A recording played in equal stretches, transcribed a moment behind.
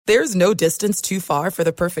There's no distance too far for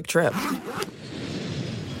the perfect trip.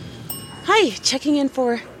 Hi, checking in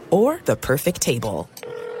for... Or the perfect table.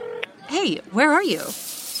 Hey, where are you?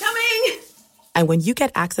 Coming! And when you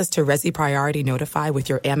get access to Resi Priority Notify with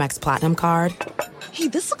your Amex Platinum card... Hey,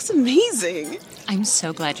 this looks amazing. I'm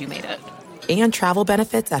so glad you made it. And travel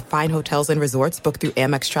benefits at fine hotels and resorts booked through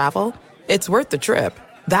Amex Travel, it's worth the trip.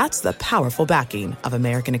 That's the powerful backing of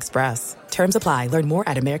American Express. Terms apply. Learn more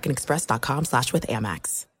at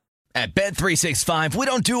americanexpress.com/withAmex. At Bet365, we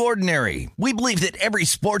don't do ordinary. We believe that every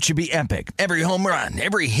sport should be epic. Every home run,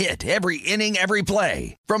 every hit, every inning, every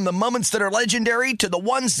play. From the moments that are legendary to the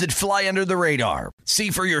ones that fly under the radar. See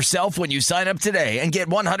for yourself when you sign up today and get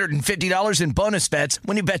 $150 in bonus bets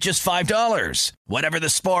when you bet just $5. Whatever the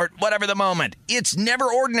sport, whatever the moment, it's never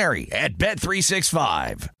ordinary at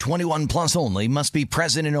Bet365. 21 plus only. Must be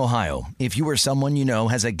present in Ohio. If you or someone you know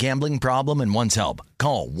has a gambling problem and wants help,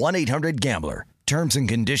 call 1-800-GAMBLER. Terms and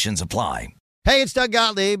conditions apply. Hey, it's Doug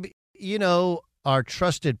Gottlieb. You know, our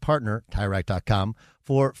trusted partner, TireRack.com,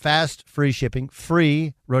 for fast, free shipping,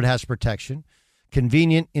 free road hazard protection,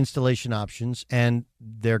 convenient installation options, and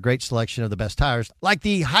their great selection of the best tires, like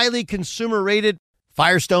the highly consumer-rated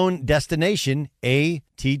Firestone Destination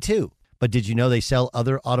AT2. But did you know they sell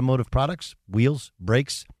other automotive products? Wheels,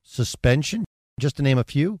 brakes, suspension, just to name a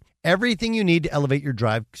few. Everything you need to elevate your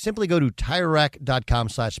drive. Simply go to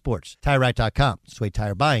TireRack.com/sports. TireRack.com. That's the way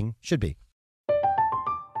tire buying should be.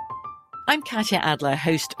 I'm Katya Adler,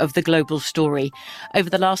 host of The Global Story.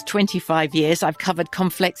 Over the last 25 years, I've covered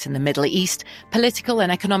conflicts in the Middle East, political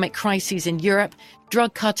and economic crises in Europe,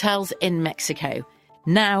 drug cartels in Mexico.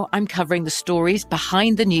 Now I'm covering the stories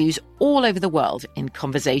behind the news all over the world in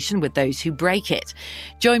conversation with those who break it.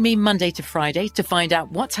 Join me Monday to Friday to find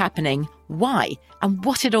out what's happening, why, and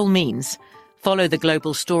what it all means. Follow The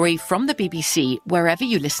Global Story from the BBC wherever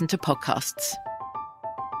you listen to podcasts.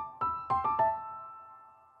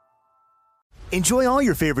 Enjoy all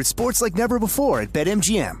your favorite sports like never before at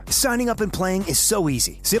BetMGM. Signing up and playing is so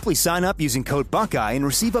easy. Simply sign up using code Buckeye and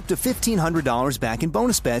receive up to $1,500 back in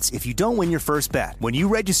bonus bets if you don't win your first bet. When you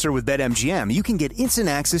register with BetMGM, you can get instant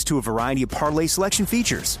access to a variety of parlay selection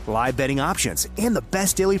features, live betting options, and the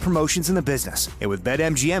best daily promotions in the business. And with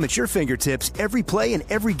BetMGM at your fingertips, every play and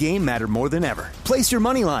every game matter more than ever. Place your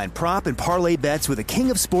moneyline, prop, and parlay bets with the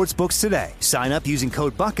king of sportsbooks today. Sign up using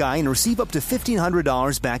code Buckeye and receive up to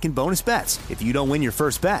 $1,500 back in bonus bets if you don't win your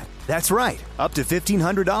first bet. That's right, up to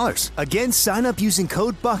 $1,500. Again, sign up using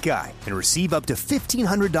code Buckeye and receive up to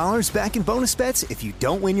 $1,500 back in bonus bets if you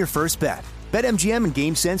don't win your first bet. BetMGM and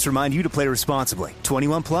GameSense remind you to play responsibly.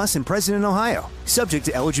 21 plus and present in Ohio. Subject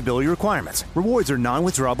to eligibility requirements. Rewards are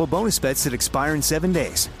non-withdrawable bonus bets that expire in 7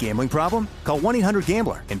 days. Gambling problem? Call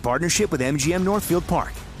 1-800-GAMBLER in partnership with MGM Northfield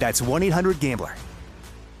Park. That's 1-800-GAMBLER.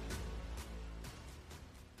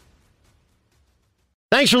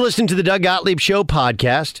 Thanks for listening to the Doug Gottlieb Show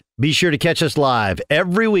podcast. Be sure to catch us live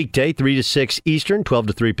every weekday, 3 to 6 Eastern, 12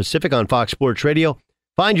 to 3 Pacific on Fox Sports Radio.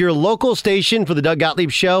 Find your local station for the Doug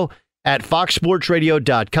Gottlieb Show at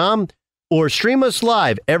foxsportsradio.com or stream us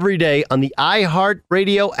live every day on the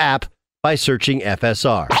iHeartRadio app by searching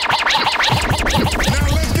FSR. Now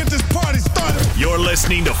let's get this party started. You're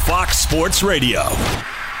listening to Fox Sports Radio.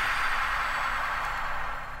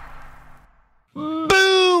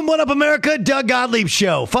 Boom! What up, America? Doug Gottlieb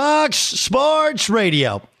Show, Fox Sports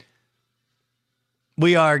Radio.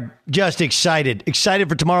 We are just excited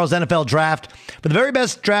for tomorrow's NFL draft. For the very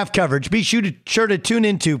best draft coverage, be sure to tune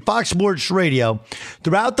into Fox Sports Radio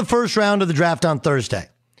throughout the first round of the draft on Thursday.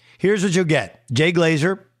 Here's what you'll get. Jay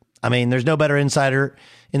Glazer. I mean, there's no better insider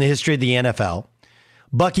in the history of the NFL.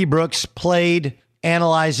 Bucky Brooks played,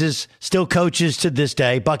 analyzes, still coaches to this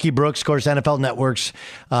day. Bucky Brooks, of course, NFL Networks,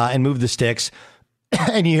 and Move the Sticks.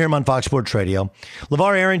 And you hear him on Fox Sports Radio.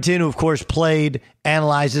 LeVar Arrington, who, of course, played,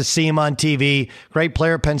 analyzes, see him on TV. Great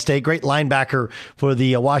player at Penn State, great linebacker for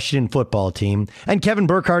the Washington football team. And Kevin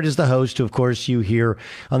Burkhardt is the host, who, of course, you hear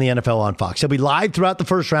on the NFL on Fox. He'll be live throughout the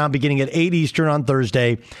first round, beginning at 8 Eastern on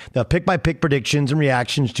Thursday. They'll pick-by-pick predictions and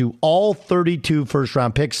reactions to all 32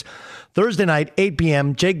 first-round picks. Thursday night, 8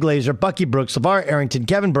 p.m., Jake Glazer, Bucky Brooks, LeVar Arrington,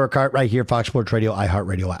 Kevin Burkhardt, right here, Fox Sports Radio,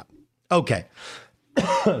 iHeartRadio app. Okay.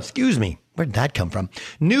 Excuse me. Where did that come from?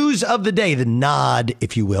 News of the day, the nod,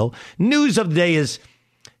 if you will. News of the day is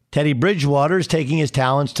Teddy Bridgewater is taking his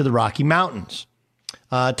talents to the Rocky Mountains.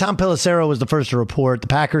 Tom Pelissero was the first to report.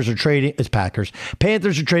 Panthers are trading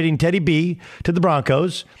Teddy B to the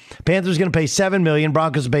Broncos. Panthers going to pay $7 million.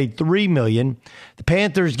 Broncos pay $3 million. The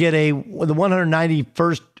Panthers get the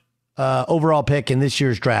 191st overall pick in this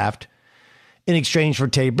year's draft in exchange for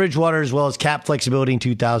Teddy Bridgewater, as well as cap flexibility in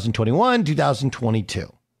 2021,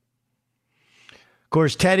 2022.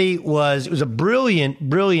 course, Teddy it was a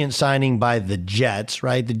brilliant signing by the Jets,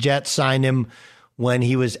 right? The Jets signed him when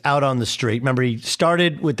he was out on the street. Remember, he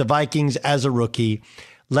started with the Vikings as a rookie,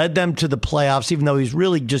 led them to the playoffs, even though he's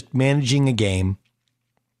really just managing a game.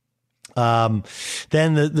 Then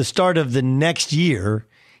the start of the next year,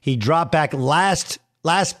 he dropped back last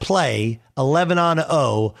play,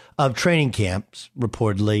 11-0 of training camps,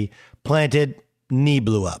 reportedly, planted, knee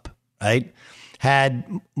blew up, right?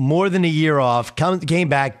 Had more than a year off, came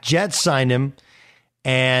back, Jets signed him,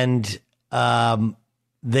 and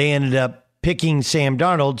they ended up picking Sam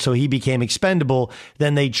Darnold, so he became expendable.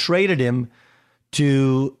 Then they traded him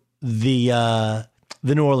to the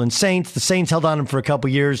New Orleans Saints. The Saints held on him for a couple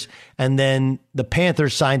years, and then the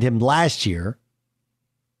Panthers signed him last year.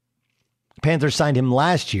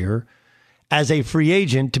 As a free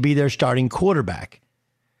agent to be their starting quarterback.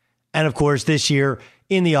 And of course, this year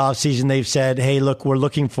in the offseason, they've said, hey, look, we're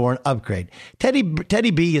looking for an upgrade.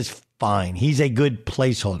 Teddy B is fine. He's a good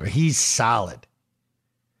placeholder. He's solid.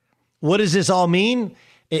 What does this all mean?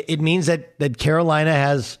 It means that Carolina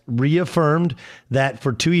has reaffirmed that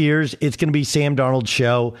for 2 years, it's going to be Sam Darnold's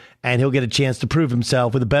show, and he'll get a chance to prove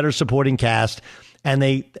himself with a better supporting cast.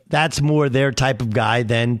 And that's more their type of guy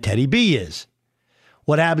than Teddy B is.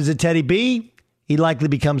 What happens to Teddy B? He likely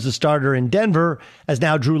becomes the starter in Denver, as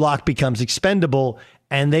now Drew Lock becomes expendable,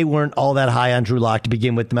 and they weren't all that high on Drew Lock to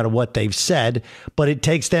begin with, no matter what they've said, but it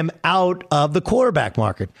takes them out of the quarterback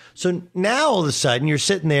market. So now all of a sudden you're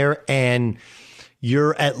sitting there and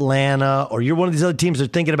you're Atlanta, or you're one of these other teams that are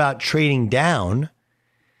thinking about trading down,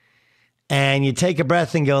 and you take a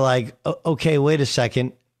breath and go like, okay, wait a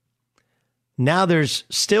second. Now there's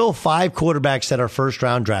still 5 quarterbacks that are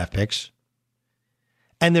first-round draft picks,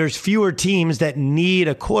 and there's fewer teams that need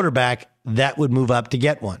a quarterback that would move up to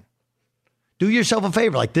get one. Do yourself a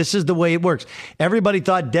favor. Like, this is the way it works. Everybody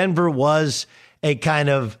thought Denver was a kind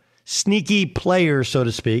of sneaky player, so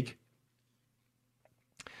to speak.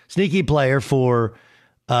 Sneaky player for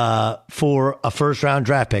a first-round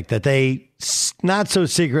draft pick that they not so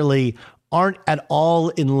secretly aren't at all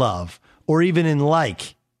in love or even in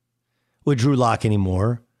like with Drew Lock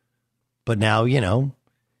anymore. But now, you know,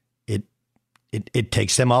 it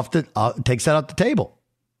takes them takes that off the table.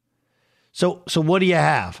 So what do you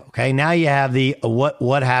have? Okay, now you have the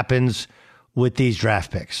what happens with these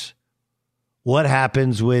draft picks? What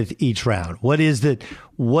happens with each round? What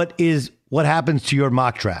happens to your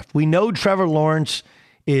mock draft? We know Trevor Lawrence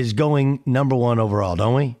is going number 1 overall,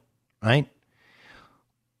 don't we? Right?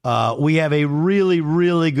 We have a really,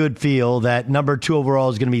 really good feel that number 2 overall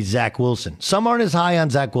is going to be Zach Wilson. Some aren't as high on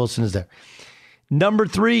Zach Wilson as there. Number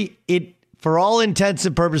 3, it, for all intents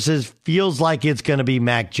and purposes, feels like it's going to be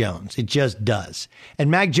Mac Jones. It just does. And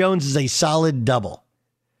Mac Jones is a solid double.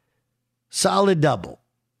 Solid double.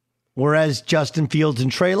 Whereas Justin Fields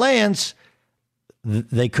and Trey Lance,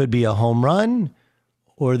 they could be a home run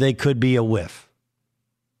or they could be a whiff.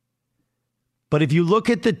 But if you look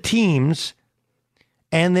at the teams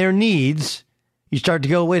and their needs, you start to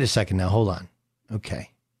go, wait a second now, hold on. Okay.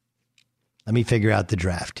 Let me figure out the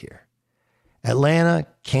draft here. Atlanta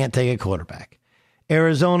can't take a quarterback.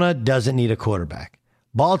 Arizona doesn't need a quarterback.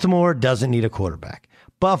 Baltimore doesn't need a quarterback.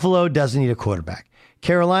 Buffalo doesn't need a quarterback.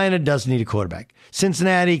 Carolina doesn't need a quarterback.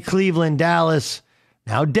 Cincinnati, Cleveland, Dallas,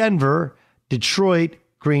 now Denver, Detroit,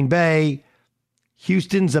 Green Bay.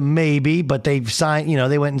 Houston's a maybe, but they've signed,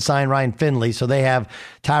 they went and signed Ryan Finley, so they have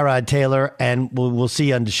Tyrod Taylor, and we'll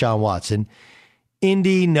see on Deshaun Watson.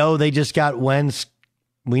 Indy, no, they just got Wentz.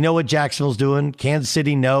 We know what Jacksonville's doing. Kansas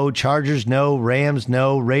City, no. Chargers, no. Rams,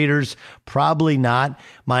 no. Raiders, probably not.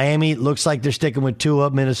 Miami, looks like they're sticking with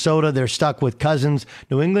Tua. Minnesota, they're stuck with Cousins.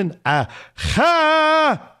 New England,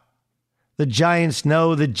 aha! The Giants,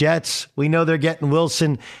 no. The Jets, we know they're getting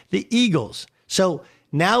Wilson. The Eagles. So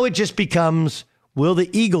now it just becomes, will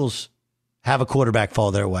the Eagles have a quarterback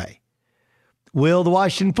fall their way? Will the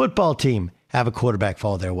Washington football team have a quarterback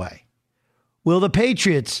fall their way? Will the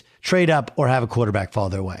Patriots trade up or have a quarterback fall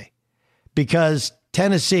their way? Because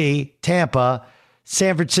Tennessee, Tampa,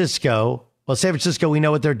 San Francisco, we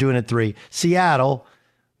know what they're doing at 3. Seattle,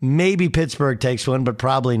 maybe Pittsburgh takes one, but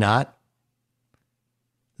probably not.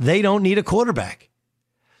 They don't need a quarterback.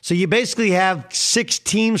 So you basically have 6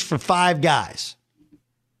 teams for 5 guys.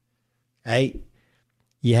 Okay?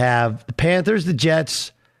 You have the Panthers, the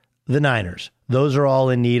Jets, the Niners. Those are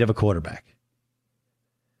all in need of a quarterback.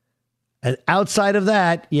 And outside of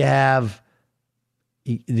that, you have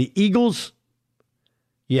the Eagles,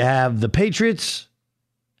 you have the Patriots,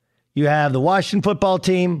 you have the Washington football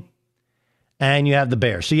team, and you have the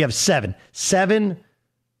Bears. So you have 7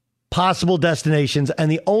 possible destinations.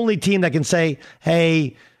 And the only team that can say,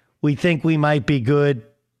 hey, we think we might be good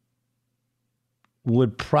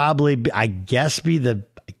would probably be, I guess be the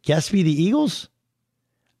Eagles.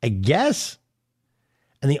 I guess.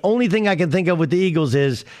 And the only thing I can think of with the Eagles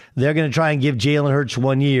is they're going to try and give Jalen Hurts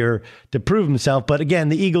 1 year to prove himself. But again,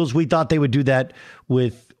 the Eagles, we thought they would do that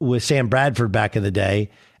with Sam Bradford back in the day.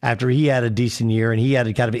 After he had a decent year and he had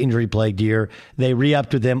a kind of injury-plagued year, they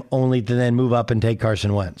re-upped with him only to then move up and take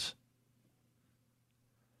Carson Wentz.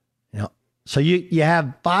 So you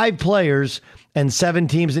have 5 players and 7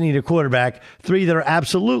 teams that need a quarterback, 3 that are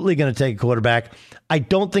absolutely going to take a quarterback. I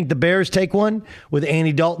don't think the Bears take one with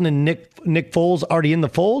Andy Dalton and Nick Foles already in the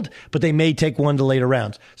fold, but they may take one to later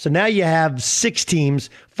rounds. So now you have 6 teams,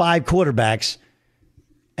 5 quarterbacks,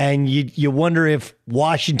 and you wonder if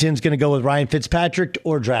Washington's going to go with Ryan Fitzpatrick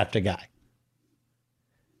or draft a guy.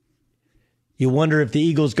 You wonder if the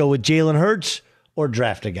Eagles go with Jalen Hurts or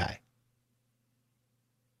draft a guy.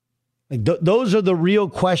 Those are the real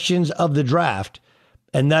questions of the draft.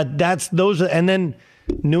 And and then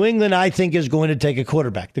New England, I think, is going to take a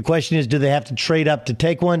quarterback. The question is, do they have to trade up to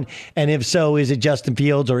take one? And if so, is it Justin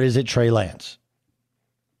Fields or is it Trey Lance?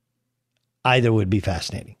 Either would be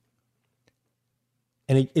fascinating.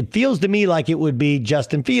 And it feels to me like it would be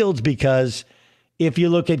Justin Fields, because if you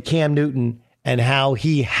look at Cam Newton and how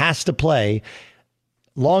he has to play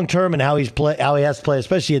long-term and how he has to play,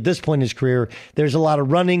 especially at this point in his career, there's a lot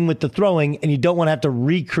of running with the throwing, and you don't want to have to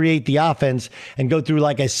recreate the offense and go through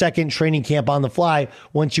like a second training camp on the fly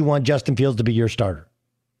once you want Justin Fields to be your starter.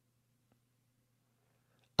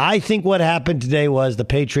 I think what happened today was the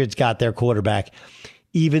Patriots got their quarterback,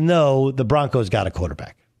 even though the Broncos got a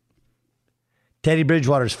quarterback. Teddy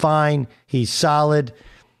Bridgewater's fine. He's solid.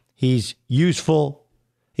 He's useful.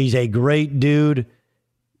 He's a great dude.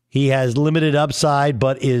 He has limited upside,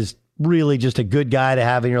 but is really just a good guy to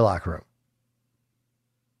have in your locker room.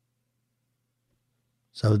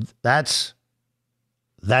 So that's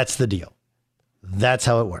the deal. That's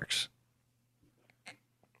how it works.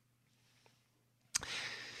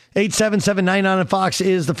 877-99 on Fox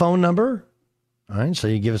is the phone number. All right, so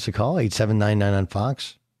you give us a call, 877-99 on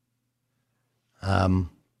Fox.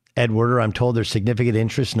 Ed Werder, I'm told there's significant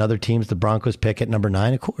interest in other teams. The Broncos pick at number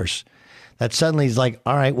 9, of course. That suddenly is like,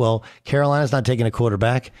 all right, well, Carolina's not taking a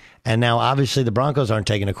quarterback, and now obviously the Broncos aren't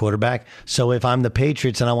taking a quarterback. So if I'm the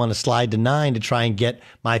Patriots and I want to slide to 9 to try and get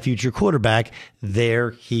my future quarterback, there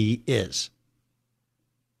he is.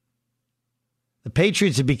 The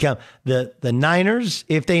Patriots have become the Niners,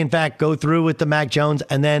 if they in fact go through with the Mac Jones,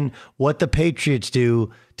 and then what the Patriots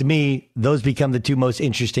do, to me, those become the 2 most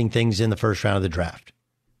interesting things in the first round of the draft.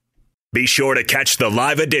 Be sure to catch the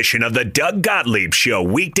live edition of the Doug Gottlieb Show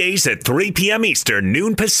weekdays at 3 p.m. Eastern,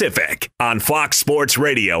 noon Pacific on Fox Sports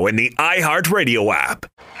Radio and the iHeartRadio app.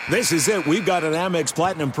 This is it. We've got an Amex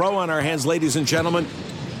Platinum Pro on our hands, ladies and gentlemen.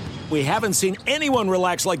 We haven't seen anyone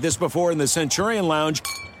relax like this before in the Centurion Lounge.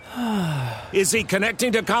 Is he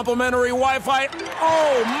connecting to complimentary Wi-Fi?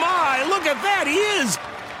 Oh, my. Look at that. He is.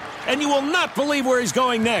 And you will not believe where he's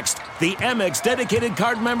going next. The Amex dedicated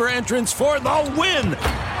card member entrance for the win.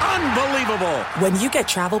 Unbelievable. When you get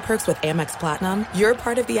travel perks with Amex Platinum, you're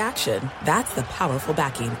part of the action. That's the powerful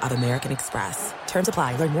backing of American Express. Terms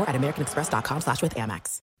apply. Learn more at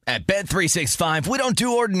americanexpress.com/withAmex. At Bet365, we don't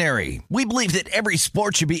do ordinary. We believe that every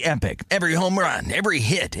sport should be epic. Every home run, every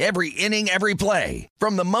hit, every inning, every play.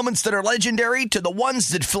 From the moments that are legendary to the ones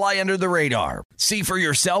that fly under the radar. See for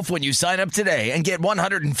yourself when you sign up today and get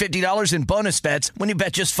 $150 in bonus bets when you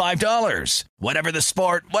bet just $5. Whatever the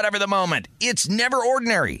sport, whatever the moment, it's never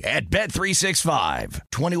ordinary at Bet365.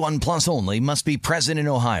 21 plus only. Must be present in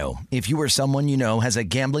Ohio. If you or someone you know has a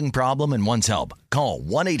gambling problem and wants help, call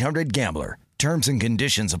 1-800-GAMBLER. Terms and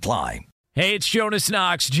conditions apply. Hey, it's Jonas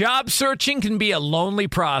Knox. Job searching can be a lonely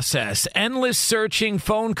process. Endless searching,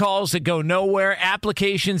 phone calls that go nowhere,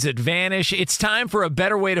 applications that vanish. It's time for a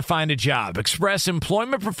better way to find a job. Express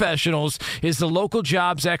Employment Professionals is the local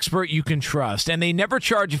jobs expert you can trust, and they never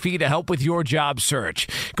charge a fee to help with your job search.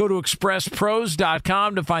 Go to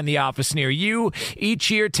expresspros.com to find the office near you. Each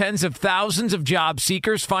year, tens of thousands of job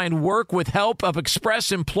seekers find work with help of Express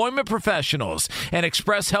Employment Professionals, and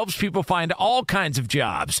Express helps people find all kinds of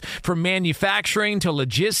jobs, from manufacturing to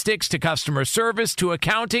logistics to customer service to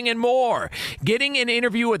accounting and more. Getting an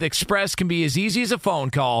interview with Express can be as easy as a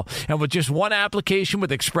phone call, and with just one application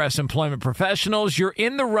with Express Employment Professionals, you're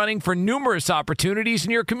in the running for numerous opportunities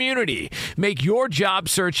in your community. Make your job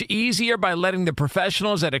search easier by letting the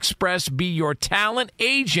professionals at Express be your talent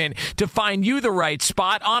agent to find you the right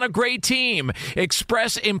spot on a great team.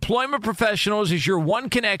 Express Employment Professionals is your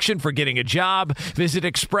one connection for getting a job. Visit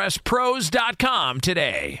expresspros.com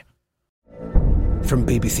today. From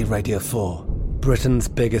BBC Radio 4, Britain's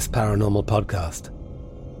biggest paranormal podcast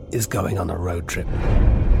is going on a road trip.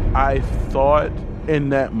 I thought in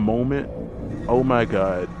that moment, oh my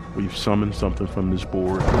God, we've summoned something from this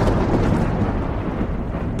board.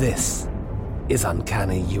 This is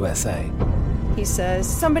Uncanny USA. He says,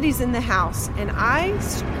 somebody's in the house, and I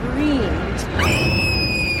screamed.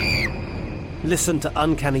 Listen to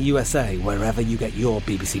Uncanny USA wherever you get your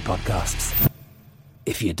BBC podcasts,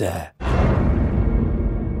 if you dare.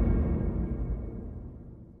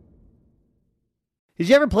 Did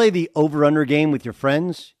you ever play the over-under game with your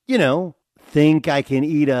friends? You know, think I can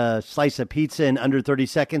eat a slice of pizza in under 30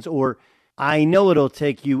 seconds, or I know it'll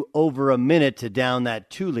take you over a minute to down that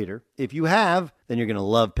 2-liter. If you have, then you're going to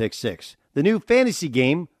love Pick 6, the new fantasy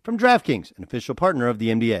game from DraftKings, an official partner of the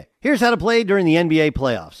NBA. Here's how to play during the NBA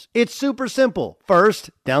playoffs. It's super simple. First,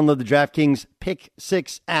 download the DraftKings Pick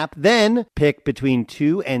 6 app, then pick between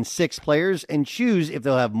 2 and 6 players and choose if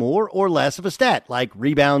they'll have more or less of a stat, like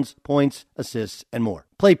rebounds, points, assists, and more.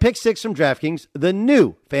 Play Pick 6 from DraftKings, the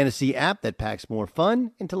new fantasy app that packs more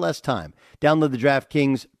fun into less time. Download the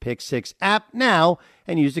DraftKings Pick 6 app now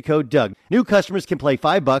and use the code Doug. New customers can play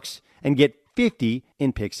 $5 and get 50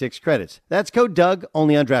 in Pick 6 credits. That's code Doug,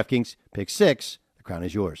 only on DraftKings. Pick 6, the crown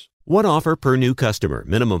is yours. One offer per new customer.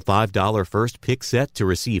 Minimum $5 first pick set to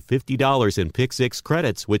receive $50 in Pick 6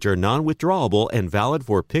 credits, which are non-withdrawable and valid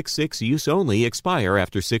for Pick 6 use only. Expire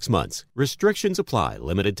after 6 months. Restrictions apply.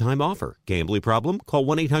 Limited time offer. Gambling problem? Call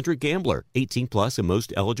 1-800-GAMBLER. 18 plus in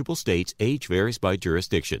most eligible states. Age varies by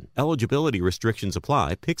jurisdiction. Eligibility restrictions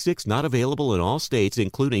apply. Pick 6 not available in all states,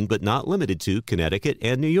 including but not limited to Connecticut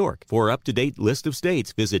and New York. For up-to-date list of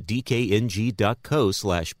states, visit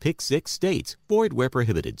dkng.co/pick6states. Void where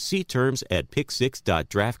prohibited. See terms at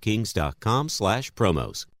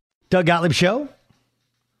pick6.draftkings.com/promos. Doug Gottlieb Show,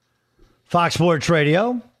 Fox Sports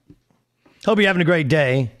Radio. Hope you're having a great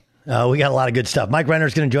day. We got a lot of good stuff. Mike Renner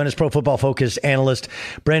is going to join us, Pro Football Focus analyst.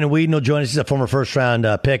 Brandon Weeden will join us. He's a former first-round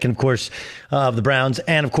pick, and of course, of the Browns.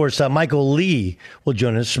 And of course, Michael Lee will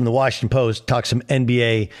join us from the Washington Post. Talk some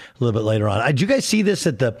NBA a little bit later on. Did you guys see this?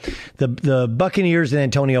 That the Buccaneers and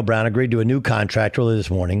Antonio Brown agreed to a new contract earlier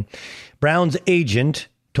this morning. Brown's agent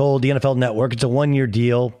told the NFL Network it's a 1-year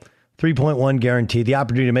deal, $3.1 guaranteed, the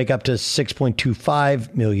opportunity to make up to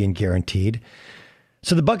 $6.25 million guaranteed.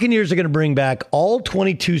 So the Buccaneers are going to bring back all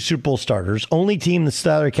 22 Super Bowl starters, only team in the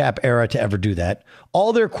salary cap era to ever do that,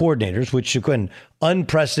 all their coordinators, which should win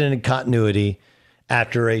unprecedented continuity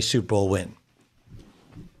after a Super Bowl win.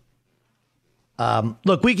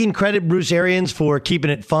 Look, we can credit Bruce Arians for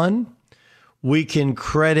keeping it fun. We can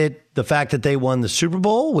credit the fact that they won the Super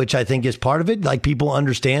Bowl, which I think is part of it. Like, people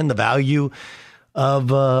understand the value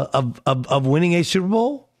of winning a Super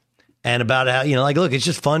Bowl, and about how, look, it's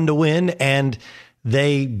just fun to win. And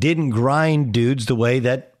they didn't grind dudes the way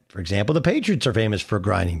that, for example, the Patriots are famous for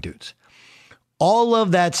grinding dudes. All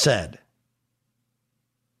of that said,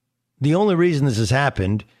 the only reason this has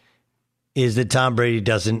happened is that Tom Brady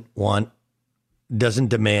doesn't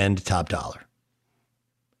demand top dollar.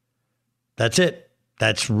 That's it.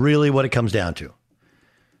 That's really what it comes down to.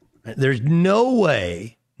 There's no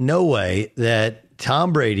way that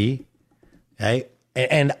Tom Brady, okay,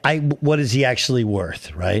 and what is he actually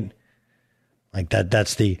worth, right? Like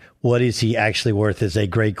that's what is he actually worth is a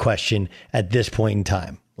great question at this point in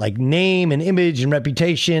time. Like, name and image and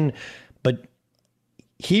reputation, but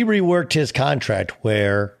he reworked his contract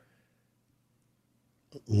where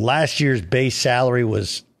last year's base salary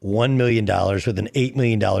was $1 million with an $8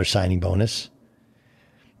 million signing bonus.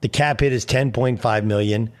 The cap hit is $10.5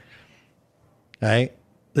 million. All right.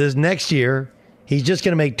 This next year, he's just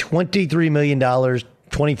going to make $23 million,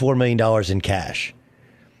 $24 million in cash.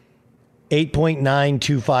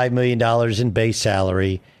 $8.925 million in base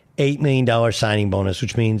salary, $8 million signing bonus,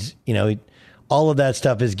 which means, all of that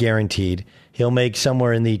stuff is guaranteed. He'll make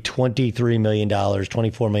somewhere in the $23 million,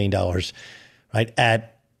 $24 million, right,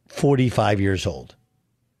 at 45 years old.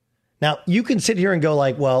 Now, you can sit here and go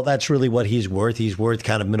like, well, that's really what he's worth. He's worth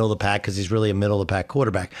kind of middle of the pack because he's really a middle of the pack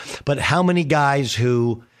quarterback. But how many guys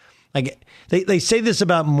who, like, they say this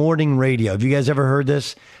about morning radio. Have you guys ever heard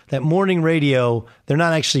this? That morning radio, they're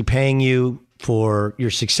not actually paying you for your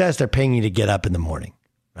success. They're paying you to get up in the morning,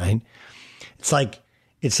 right?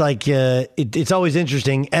 It's always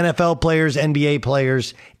interesting. NFL players, NBA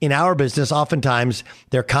players in our business, oftentimes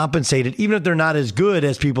they're compensated, even if they're not as good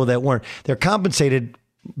as people that weren't. They're compensated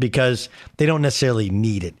because they don't necessarily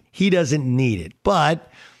need it. He doesn't need it.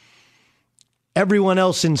 But everyone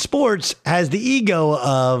else in sports has the ego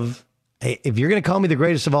of, hey, if you're going to call me the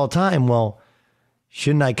greatest of all time, well,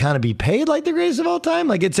 shouldn't I kind of be paid like the greatest of all time?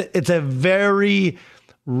 Like, it's a very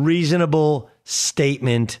reasonable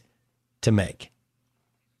statement to make.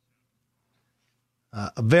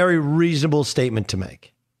 A very reasonable statement to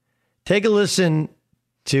make. Take a listen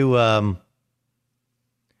to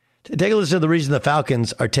the reason the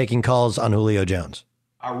Falcons are taking calls on Julio Jones.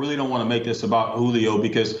 I really don't want to make this about Julio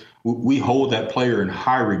because we hold that player in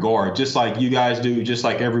high regard, just like you guys do, just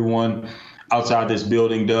like everyone outside this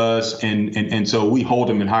building does. And so we hold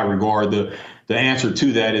him in high regard. The answer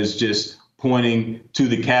to that is just pointing to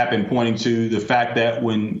the cap and pointing to the fact that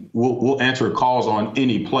when we'll answer calls on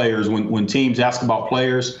any players, when teams ask about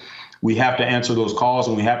players, we have to answer those calls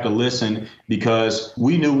and we have to listen because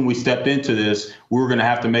we knew when we stepped into this, we were going to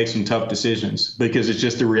have to make some tough decisions because it's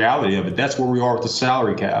just the reality of it. That's where we are with the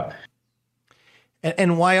salary cap.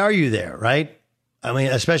 And why are you there, right? I mean,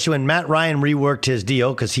 especially when Matt Ryan reworked his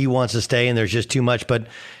deal because he wants to stay and there's just too much. But,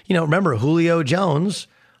 remember, Julio Jones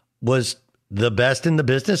was the best in the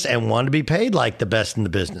business and wanted to be paid like the best in the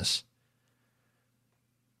business.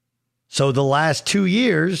 So the last 2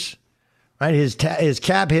 years, right, his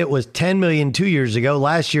cap hit was $10 million 2 years ago.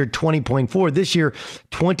 Last year, $20.4. This year,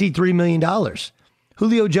 $23 million.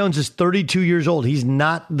 Julio Jones is 32 years old. He's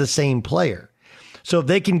not the same player. So if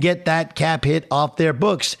they can get that cap hit off their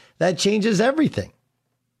books, that changes everything.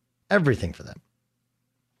 Everything for them.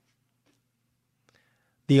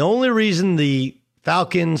 The only reason the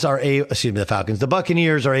Buccaneers are able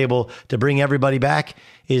to bring everybody back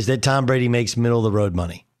is that Tom Brady makes middle of the road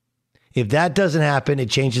money. If that doesn't happen,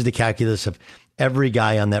 it changes the calculus of every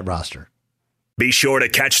guy on that roster. Be sure to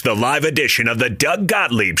catch the live edition of the Doug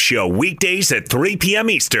Gottlieb Show weekdays at 3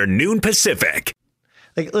 p.m. Eastern, noon Pacific.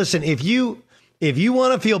 Like, listen, if you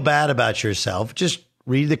want to feel bad about yourself, just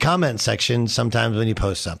read the comment section sometimes when you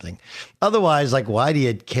post something. Otherwise, like, why do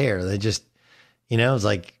you care? They just, it's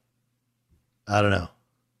like, I don't know.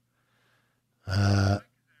 I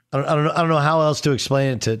don't know how else to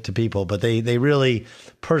explain it to people, but they really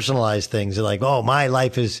personalize things. They're like, oh, my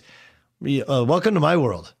life is, welcome to my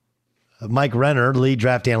world. Mike Renner, lead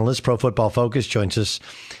draft analyst, Pro Football Focus, joins us.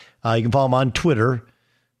 You can follow him on Twitter,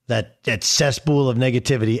 that cesspool of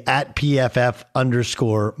negativity, at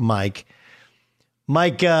PFF_Mike.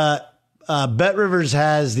 Mike, Bet Rivers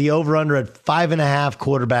has the over-under at 5.5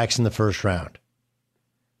 quarterbacks in the first round.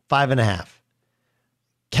 5.5.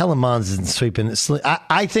 Kellen Mond isn't sweeping.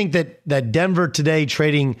 I think that Denver today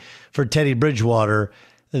trading for Teddy Bridgewater,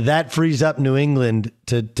 that frees up New England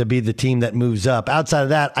to be the team that moves up. Outside of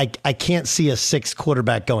that, I can't see a 6th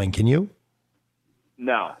quarterback going. Can you?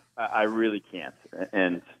 No, I really can't.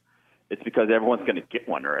 And it's because everyone's going to get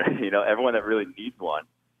one, right? Everyone that really needs one,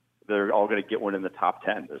 they're all going to get one in the top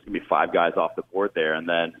 10. There's going to be 5 guys off the board there. And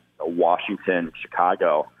then Washington,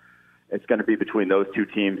 Chicago, it's going to be between those two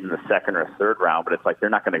teams in the 2nd or 3rd round, but it's like they're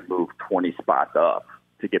not going to move 20 spots up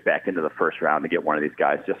to get back into the 1st round to get one of these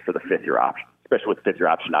guys just for the 5th-year option, especially with the 5th-year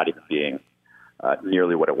option not even being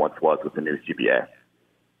nearly what it once was with the new CBA.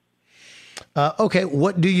 Okay,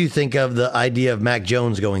 what do you think of the idea of Mac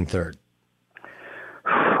Jones going 3rd?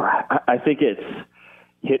 I think it's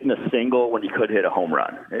hitting a single when you could hit a home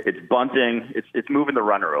run. It's bunting. It's moving the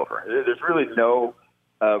runner over. There's really no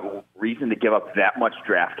reason to give up that much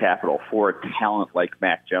draft capital for a talent like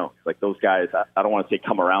Mac Jones. Like those guys, I don't want to say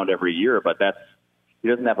come around every year, but he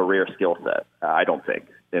doesn't have a rare skill set, I don't think,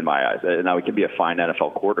 in my eyes. Now, he can be a fine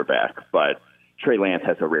NFL quarterback, but Trey Lance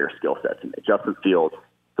has a rare skill set to me. Justin Fields,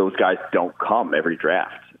 those guys don't come every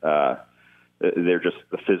draft. They're just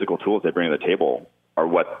the physical tools they bring to the table are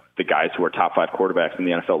what the guys who are top 5 quarterbacks in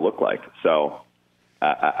the NFL look like. So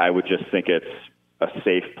I would just think it's a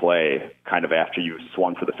safe play kind of after you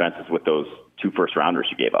swung for the fences with those 2 first-rounders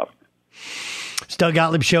you gave up. It's Doug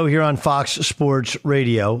Gottlieb Show here on Fox Sports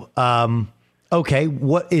Radio. Okay,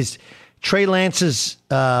 what is Trey Lance's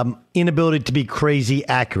inability to be crazy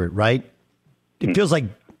accurate, right? It feels like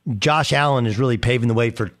Josh Allen is really paving the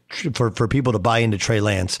way for people to buy into Trey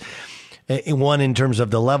Lance. One, in terms of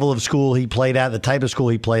the level of school he played at, the type of school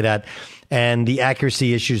he played at, and the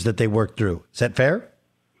accuracy issues that they worked through. Is that fair?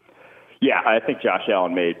 Yeah, I think Josh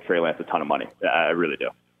Allen made Trey Lance a ton of money. I really do.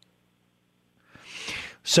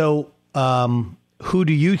 So who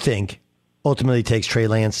do you think ultimately takes Trey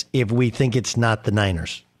Lance if we think it's not the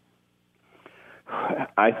Niners?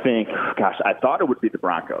 I think, I thought it would be the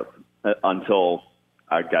Broncos until,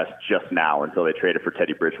 I guess, just now, until they traded for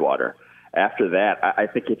Teddy Bridgewater. After that, I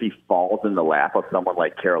think if he falls in the lap of someone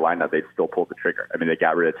like Carolina, they'd still pull the trigger. I mean, they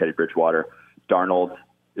got rid of Teddy Bridgewater. Darnold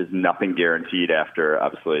is nothing guaranteed after,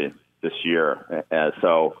 obviously, this year.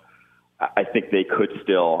 So I think they could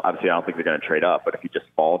still, obviously, I don't think they're going to trade up, but if he just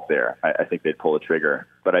falls there, I think they'd pull the trigger.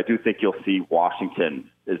 But I do think you'll see Washington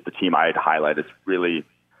is the team I'd highlight is really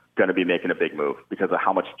going to be making a big move because of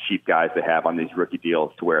how much cheap guys they have on these rookie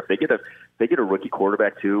deals to where if they get a rookie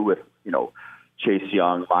quarterback too with, Chase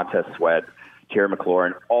Young, Montez Sweat, Terry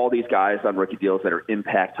McLaurin, all these guys on rookie deals that are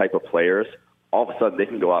impact type of players, all of a sudden they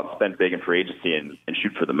can go out and spend big in free agency and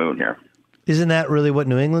shoot for the moon here. Isn't that really what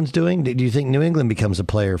New England's doing? Do you think New England becomes a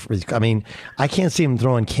player? I mean, I can't see him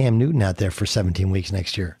throwing Cam Newton out there for 17 weeks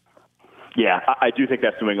next year. Yeah, I do think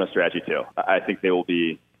that's New England's strategy too. I think they will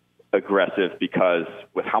be aggressive because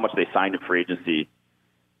with how much they signed in free agency,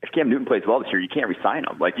 if Cam Newton plays well this year, you can't re-sign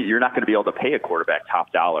him. Like, you're not going to be able to pay a quarterback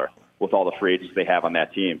top dollar with all the free agents they have on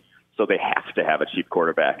that team. So they have to have a cheap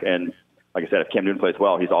quarterback. And like I said, if Cam Newton plays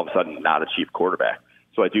well, he's all of a sudden not a cheap quarterback.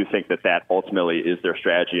 So I do think that ultimately is their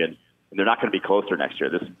strategy, and they're not going to be closer next year.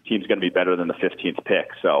 This team's going to be better than the 15th pick,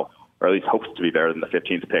 or at least hopes to be better than the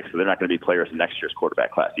 15th pick. So they're not going to be players in next year's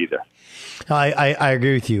quarterback class either. I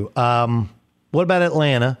agree with you. What about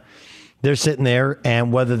Atlanta? They're sitting there,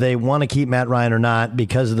 and whether they want to keep Matt Ryan or not,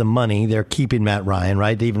 because of the money, they're keeping Matt Ryan,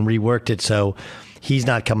 right? They even reworked it so he's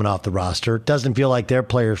not coming off the roster. Doesn't feel like they're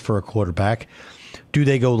players for a quarterback. Do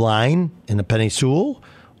they go line in a Penei Sewell,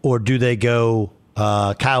 or do they go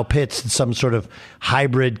Kyle Pitts, some sort of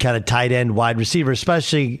hybrid kind of tight end wide receiver,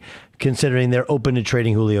 especially considering they're open to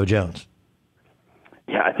trading Julio Jones?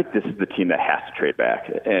 Yeah, I think this is the team that has to trade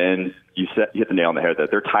back. And you hit the nail on the head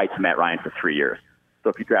that they're tied to Matt Ryan for 3 years. So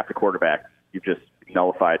if you draft a quarterback, you've just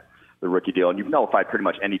nullified the rookie deal, and you've nullified pretty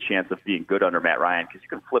much any chance of being good under Matt Ryan because you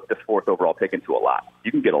can flip this 4th overall pick into a lot. You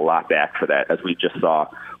can get a lot back for that, as we just saw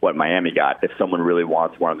what Miami got if someone really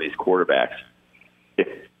wants one of these quarterbacks. If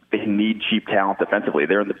they need cheap talent defensively,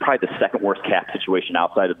 they're in probably the second worst cap situation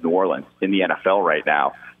outside of New Orleans in the NFL right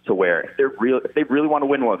now, to where if they really want to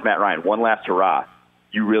win one with Matt Ryan, one last hurrah,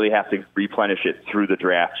 you really have to replenish it through the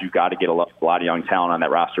draft. You've got to get a lot of young talent on that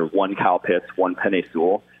roster. One Kyle Pitts, one Penei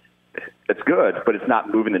Sewell. It's good, but it's not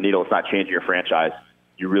moving the needle. It's not changing your franchise.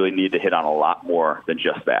 You really need to hit on a lot more than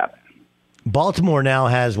just that. Baltimore now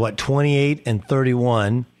has, 28 and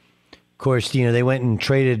 31. Of course, they went and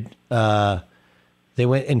traded the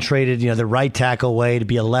right tackle away to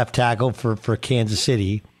be a left tackle for Kansas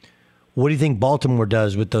City. What do you think Baltimore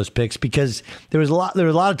does with those picks? Because there was a lot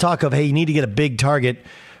of talk of, hey, you need to get a big target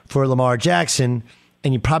for Lamar Jackson,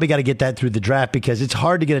 and you probably got to get that through the draft because it's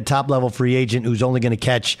hard to get a top-level free agent who's only going to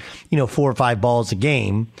catch, 4 or 5 balls a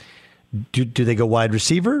game. Do they go wide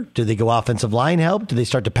receiver? Do they go offensive line help? Do they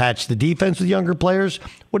start to patch the defense with younger players?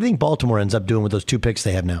 What do you think Baltimore ends up doing with those 2 picks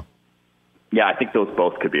they have now? Yeah, I think those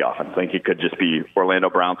both could be offense. I think it could just be Orlando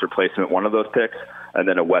Brown's replacement, one of those picks, and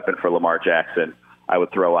then a weapon for Lamar Jackson. I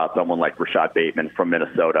would throw out someone like Rashad Bateman from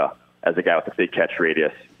Minnesota as a guy with a big catch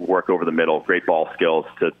radius, work over the middle, great ball skills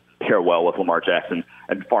to pair well with Lamar Jackson,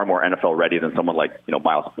 and far more NFL ready than someone like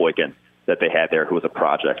Miles Boykin that they had there, who was a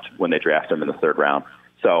project when they drafted him in the 3rd round.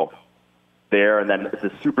 So there, and then it's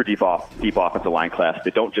a super deep offensive line class.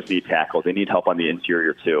 They don't just need tackles; they need help on the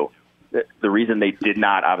interior too. The reason they did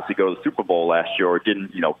not obviously go to the Super Bowl last year, or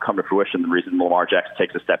didn't come to fruition, the reason Lamar Jackson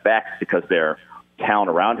takes a step back is because their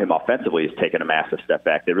talent around him offensively has taken a massive step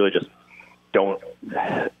back. They really just don't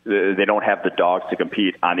have the dogs to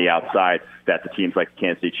compete on the outside that the teams like the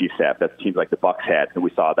Kansas City Chiefs have, that the teams like the Bucs had, and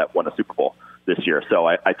we saw that won a Super Bowl this year. So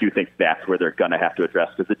I do think that's where they're going to have to address,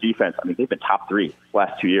 because the defense, they've been top 3 the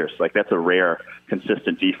last 2 years. Like, that's a rare,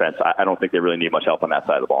 consistent defense. I don't think they really need much help on that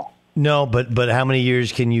side of the ball. No, but how many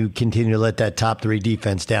years can you continue to let that top 3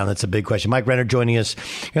 defense down? That's a big question. Mike Renner joining us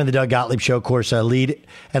here on the Doug Gottlieb Show, of course, lead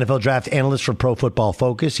NFL draft analyst for Pro Football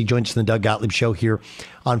Focus. He joins us in the Doug Gottlieb Show here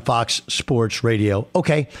on Fox Sports Radio.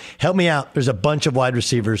 Okay, help me out. There's a bunch of wide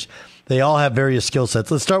receivers. They all have various skill sets.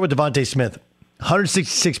 Let's start with Devontae Smith,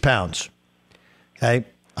 166 pounds. Okay,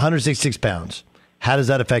 166 pounds. How does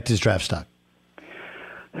that affect his draft stock?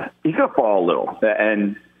 He's going to fall a little,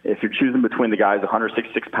 and if you're choosing between the guys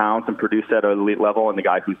 166 pounds and produce at an elite level and the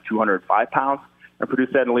guy who's 205 pounds and produce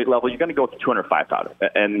at an elite level, you're going to go with the 205 pounds.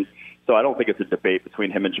 And so I don't think it's a debate between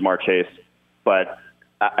him and Jamar Chase, but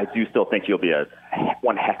I do still think he'll be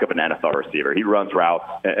one heck of an NFL receiver. He runs routes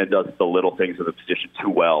and does the little things of the position too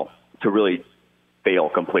well to really fail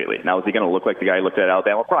completely. Now, is he going to look like the guy who looked at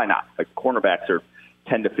Alabama? Probably not. Like, cornerbacks are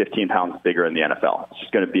 10 to 15 pounds bigger in the NFL. It's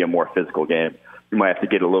just going to be a more physical game. You might have to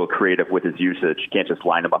get a little creative with his usage. You can't just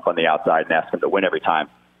line him up on the outside and ask him to win every time.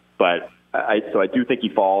 But I do think he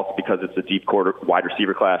falls because it's a deep wide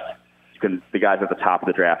receiver class. The guys at the top of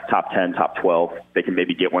the draft, top 10, top 12, they can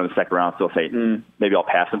maybe get one in the 2nd round. So they'll say, maybe I'll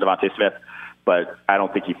pass on Devontae Smith. But I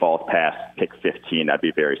don't think he falls past pick 15. I'd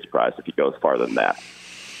be very surprised if he goes farther than that.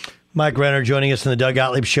 Mike Renner joining us in the Doug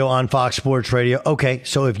Gottlieb Show on Fox Sports Radio. Okay,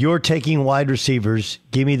 so if you're taking wide receivers,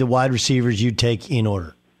 give me the wide receivers you take in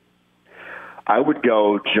order. I would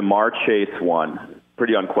go Jamar Chase 1,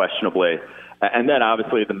 pretty unquestionably. And then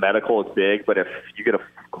obviously the medical is big, but if you get a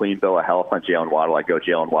clean bill of health on Jalen Waddle, I go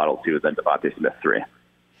Jalen Waddle 2, then Devontae Smith 3.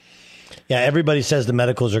 Yeah, everybody says the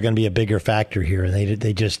medicals are going to be a bigger factor here.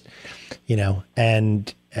 They just,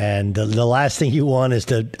 and the last thing you want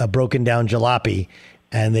is a broken down jalopy,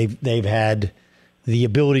 and they've had the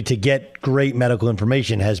ability to get great medical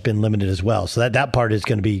information has been limited as well. So that part is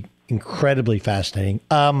going to be incredibly fascinating.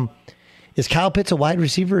 Is Kyle Pitts a wide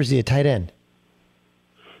receiver or is he a tight end?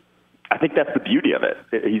 I think that's the beauty of it.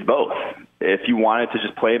 He's both. If you wanted to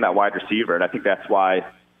just play him at wide receiver, and I think that's why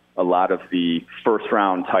a lot of the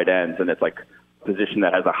first-round tight ends, and it's like a position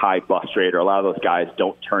that has a high bust rate, or a lot of those guys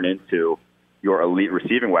don't turn into your elite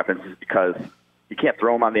receiving weapons, is because you can't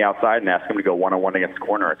throw him on the outside and ask him to go one-on-one against the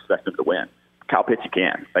corner and expect him to win. Kyle Pitts, you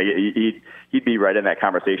can. Like, he'd be right in that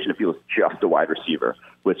conversation if he was just a wide receiver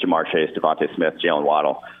with Jamar Chase, Devontae Smith, Jalen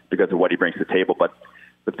Waddle, because of what he brings to the table. But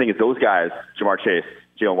the thing is, those guys, Jamar Chase,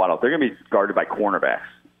 Jalen Waddle, they're going to be guarded by cornerbacks.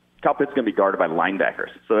 Kyle Pitts is going to be guarded by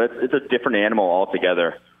linebackers. So it's a different animal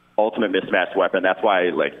altogether, ultimate mismatch weapon. That's why,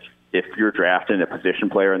 like, if you're drafting a position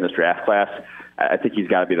player in this draft class, I think he's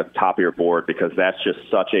got to be the top of your board, because that's just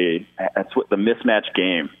that's what the mismatch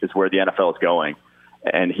game is, where the NFL is going.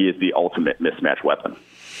 And he is the ultimate mismatch weapon.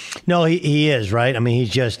 No, he is, right? I mean,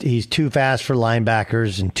 he's too fast for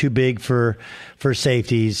linebackers and too big for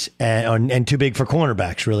safeties and too big for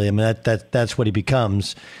cornerbacks, really. I mean, that's what he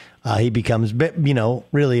becomes. He becomes,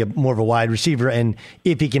 really more of a wide receiver. And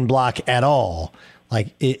if he can block at all,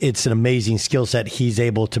 like, it's an amazing skill set he's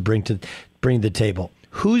able to bring to the table.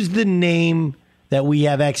 Who's the name that we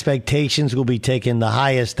have expectations will be taken the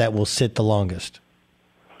highest, that will sit the longest?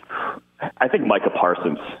 I think Micah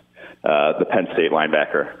Parsons, the Penn State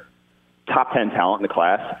linebacker, top 10 talent in the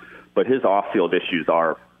class, but his off-field issues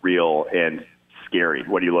are real and scary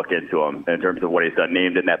when you look into him in terms of what he's done.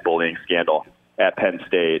 Named in that bullying scandal at Penn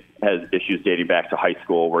State, has issues dating back to high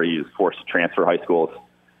school where he was forced to transfer high schools.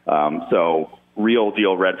 So real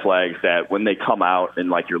deal red flags that when they come out in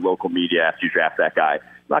like your local media after you draft that guy,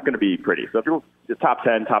 it's not going to be pretty. So if you're the top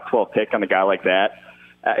 10, top 12 pick on a guy like that,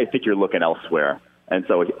 I think you're looking elsewhere. And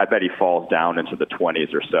so I bet he falls down into the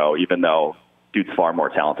 20s or so, even though dude's far more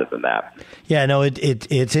talented than that. Yeah, no,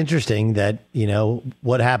 it's interesting that,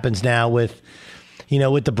 what happens now with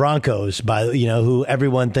the Broncos, who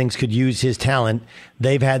everyone thinks could use his talent.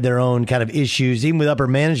 They've had their own kind of issues, even with upper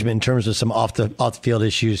management, in terms of some off the field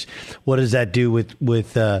issues. What does that do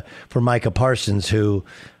for Micah Parsons, who,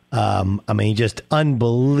 just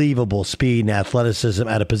unbelievable speed and athleticism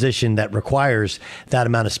at a position that requires that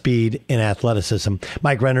amount of speed and athleticism.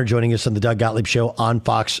 Mike Renner joining us on the Doug Gottlieb Show on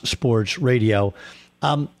Fox Sports Radio.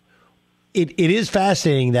 It is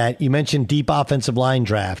fascinating that you mentioned deep offensive line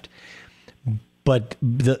draft, but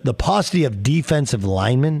the paucity of defensive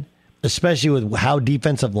linemen, especially with how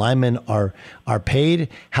defensive linemen are paid,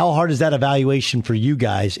 how hard is that evaluation for you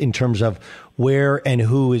guys in terms of where and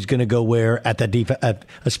who is going to go where at the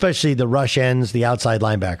especially the rush ends, the outside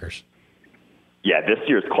linebackers? Yeah, this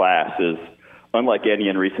year's class is unlike any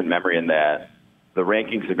in recent memory in that the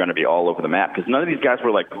rankings are going to be all over the map, because none of these guys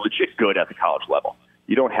were like legit good at the college level.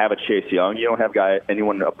 You don't have a Chase Young. You don't have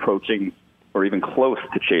anyone approaching or even close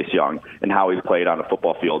to Chase Young and how he played on a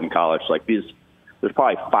football field in college. Like there's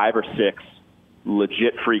probably 5 or 6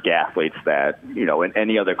 legit freak athletes that, in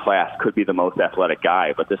any other class could be the most athletic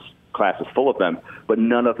guy, but this class is full of them, but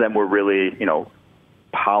none of them were really,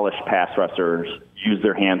 polished pass rushers, use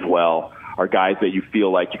their hands well, are guys that you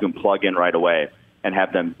feel like you can plug in right away and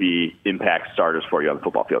have them be impact starters for you on the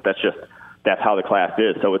football field. That's how the class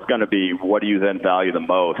is. So it's going to be, what do you then value the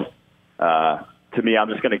most? To me, I'm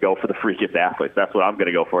just going to go for the freakiest athletes. That's what I'm going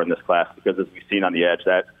to go for in this class, because as we've seen on the edge,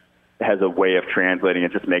 that has a way of translating.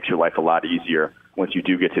 It just makes your life a lot easier once you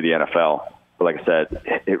do get to the NFL. But like I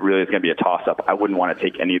said, it really is going to be a toss-up. I wouldn't want to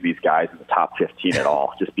take any of these guys in the top 15 at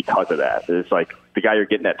all, just because of that. It's like the guy you're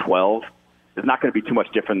getting at 12 is not going to be too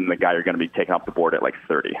much different than the guy you're going to be taking off the board at like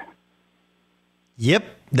 30. Yep.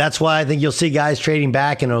 That's why I think you'll see guys trading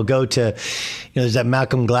back, and it'll go to, there's that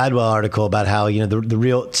Malcolm Gladwell article about how, the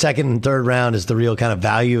real second and third round is the real kind of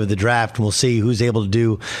value of the draft. And we'll see who's able to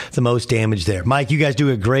do the most damage there. Mike, you guys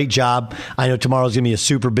do a great job. I know tomorrow's going to be a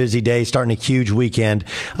super busy day, starting a huge weekend.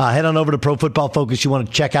 Head on over to Pro Football Focus. You want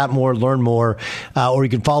to check out more, learn more, or you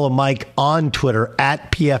can follow Mike on Twitter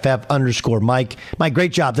at @PFF_Mike. Mike,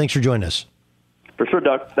 great job. Thanks for joining us. For sure,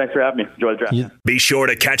 Doug. Thanks for having me. Enjoy the draft. Yeah. Be sure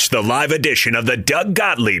to catch the live edition of the Doug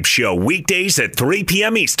Gottlieb Show weekdays at 3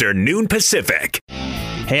 p.m. Eastern, noon Pacific.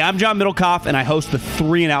 Hey, I'm John Middlecoff, and I host the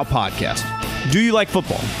 3 and Out podcast. Do you like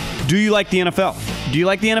football? Do you like the NFL? Do you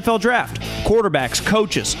like the NFL draft? Quarterbacks,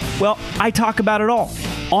 coaches? Well, I talk about it all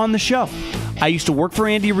on the show. I used to work for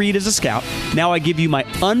Andy Reid as a scout. Now I give you my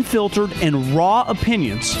unfiltered and raw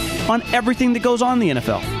opinions on everything that goes on in the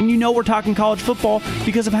NFL. And you know we're talking college football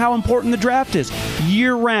because of how important the draft is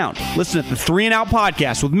year-round. Listen to the 3 and Out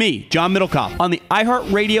podcast with me, John Middlecoff, on the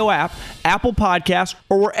iHeartRadio app, Apple Podcasts,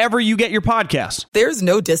 or wherever you get your podcasts. There's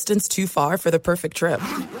no distance too far for the perfect trip.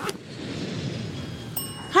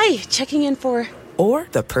 Hi, checking in for... Or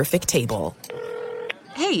the perfect table.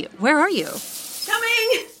 Hey, where are you?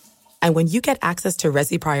 Coming! And when you get access to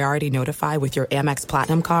Resi Priority Notify with your Amex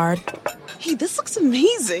Platinum card... Hey, this looks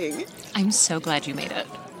amazing! I'm so glad you made it.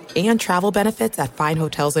 And travel benefits at fine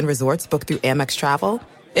hotels and resorts booked through Amex Travel,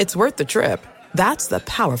 it's worth the trip. That's the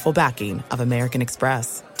powerful backing of American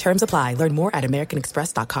Express. Terms apply. Learn more at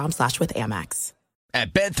americanexpress.com/withAmex.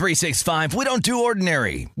 At Bet365, we don't do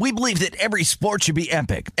ordinary. We believe that every sport should be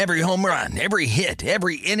epic. Every home run, every hit,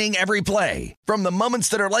 every inning, every play. From the moments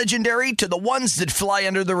that are legendary to the ones that fly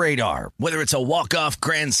under the radar. Whether it's a walk-off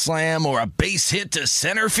grand slam or a base hit to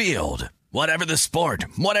center field. Whatever the sport,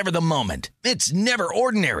 whatever the moment. It's never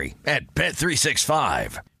ordinary at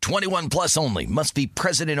Bet365. 21 plus only. Must be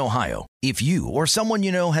present in Ohio. If you or someone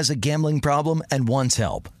you know has a gambling problem and wants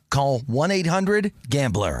help, call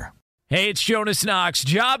 1-800-GAMBLER. Hey, it's Jonas Knox.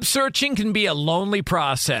 Job searching can be a lonely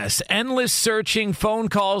process. Endless searching, phone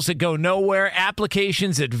calls that go nowhere,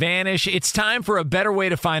 applications that vanish. It's time for a better way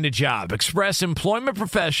to find a job. Express Employment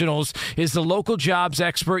Professionals is the local jobs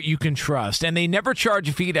expert you can trust, and they never charge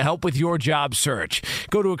a fee to help with your job search.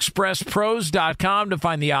 Go to expresspros.com to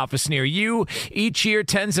find the office near you. Each year,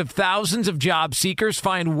 tens of thousands of job seekers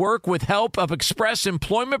find work with help of Express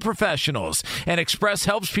Employment Professionals, and Express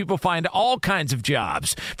helps people find all kinds of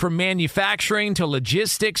jobs, from manufacturing to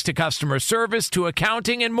logistics to customer service to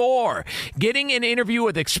accounting and more. Getting an interview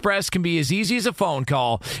with Express can be as easy as a phone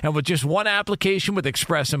call, and with just one application with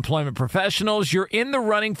Express Employment Professionals, you're in the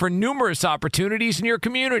running for numerous opportunities in your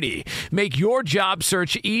community. Make your job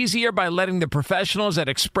search easier by letting the professionals at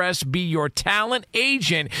Express be your talent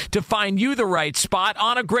agent to find you the right spot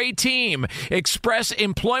on a great team. Express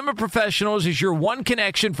Employment Professionals is your one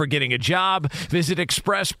connection for getting a job. Visit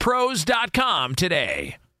expresspros.com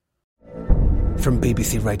today. From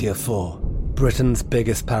BBC Radio 4, Britain's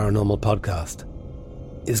biggest paranormal podcast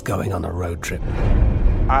is going on a road trip.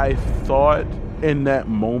 I thought in that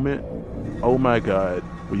moment, oh my God,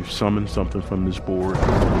 we've summoned something from this board.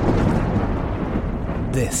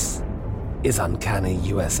 This is Uncanny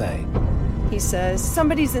USA. He says,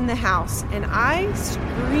 somebody's in the house, and I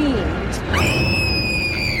screamed.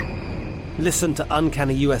 Listen to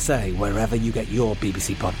Uncanny USA wherever you get your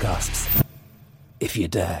BBC podcasts, if you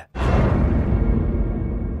dare.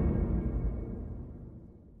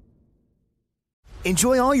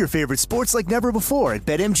 Enjoy all your favorite sports like never before at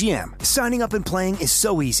BetMGM. Signing up and playing is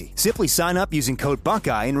so easy. Simply sign up using code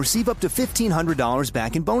Buckeye and receive up to $1,500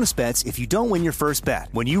 back in bonus bets if you don't win your first bet.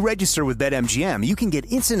 When you register with BetMGM, you can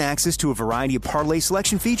get instant access to a variety of parlay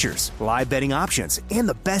selection features, live betting options, and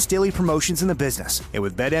the best daily promotions in the business. And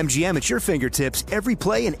with BetMGM at your fingertips, every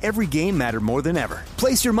play and every game matter more than ever.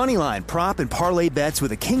 Place your moneyline, prop, and parlay bets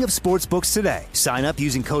with the king of sportsbooks today. Sign up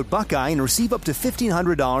using code Buckeye and receive up to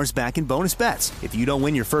 $1,500 back in bonus bets if you don't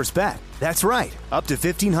win your first bet. That's right, up to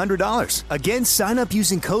 $1,500. Again, sign up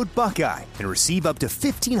using code Buckeye and receive up to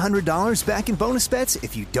 $1,500 back in bonus bets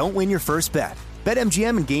if you don't win your first bet.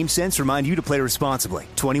 BetMGM and GameSense remind you to play responsibly.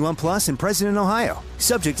 21 plus and present in Ohio.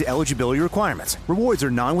 Subject to eligibility requirements. Rewards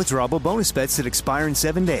are non-withdrawable bonus bets that expire in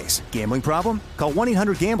 7 days. Gambling problem? Call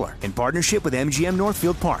 1-800-GAMBLER in partnership with MGM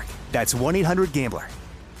Northfield Park. That's 1-800-GAMBLER.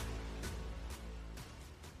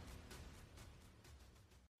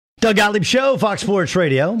 Doug Gottlieb Show, Fox Sports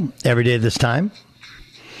Radio, every day at this time.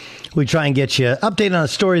 We try and get you updated on a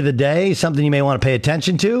story of the day, something you may want to pay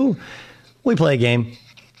attention to. We play a game.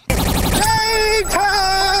 Game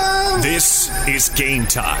time! This is Game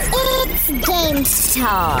Time. It's game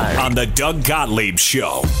time. On the Doug Gottlieb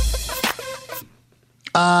Show.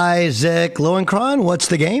 Isaac Lowenkron, what's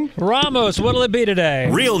the game? Ramos, what'll it be today?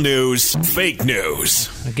 Real news, fake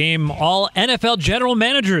news. A game all NFL general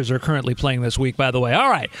managers are currently playing this week, by the way. All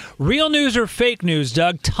right, real news or fake news,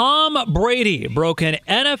 Doug? Tom Brady broke an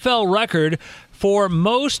NFL record for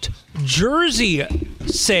most jersey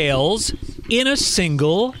sales in a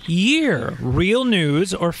single year. Real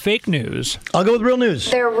news or fake news? I'll go with real news.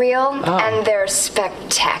 They're real and they're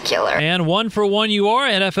spectacular. And 1 for 1 you are.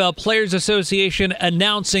 NFL Players Association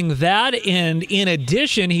announcing that. And in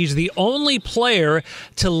addition, he's the only player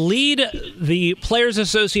to lead the Players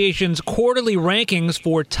Association's quarterly rankings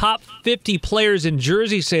for top 50 players in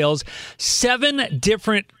jersey sales 7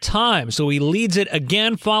 different times. So he leads it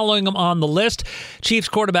again, following him on the list. Chiefs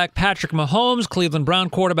quarterback Patrick Mahomes, Cleveland Brown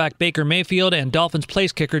quarterback Baker Mayfield, Mayfield and Dolphins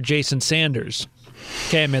place kicker Jason Sanders.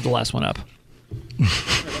 Okay, I made the last one up.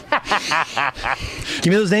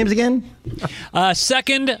 Give me those names again.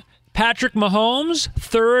 Second, Patrick Mahomes.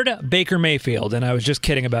 Third, Baker Mayfield. And I was just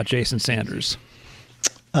kidding about Jason Sanders.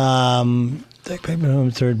 Third,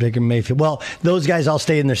 Baker Mayfield. Well, those guys all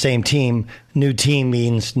stayed in their same team. New team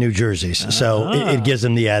means new jerseys. So it gives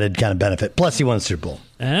them the added kind of benefit. Plus, he won the Super Bowl.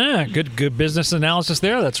 Good business analysis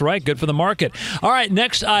there. That's right. Good for the market. All right,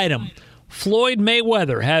 next item. Floyd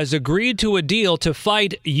Mayweather has agreed to a deal to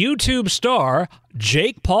fight YouTube star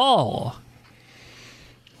Jake Paul.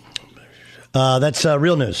 That's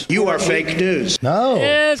real news. You are fake news. No.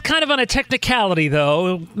 It's kind of on a technicality,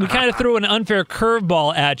 though. We kind of threw an unfair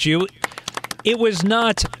curveball at you. It was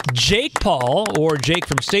not Jake Paul, or Jake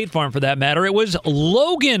from State Farm for that matter. It was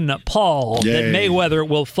Logan Paul that Mayweather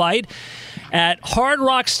will fight at Hard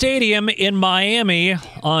Rock Stadium in Miami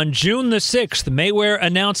on June the 6th. Mayweather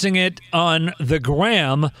announcing it on the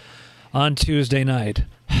Gram on Tuesday night.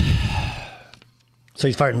 So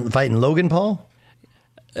he's fighting Logan Paul?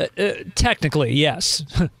 Technically, yes.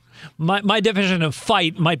 My definition of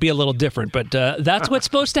fight might be a little different, but that's what's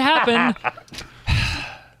supposed to happen.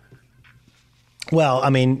 Well, I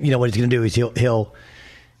mean, you know what he's going to do is he'll.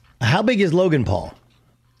 How big is Logan Paul?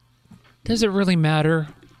 Does it really matter?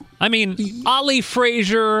 I mean, Ali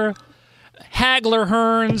Frazier, Hagler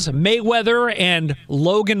Hearns, Mayweather, and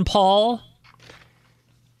Logan Paul.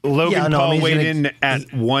 Logan Paul weighed in at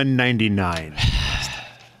 199.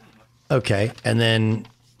 Okay, and then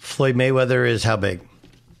Floyd Mayweather is how big?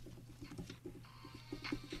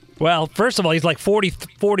 Well, first of all, he's like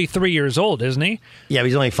 43 years old, isn't he? Yeah,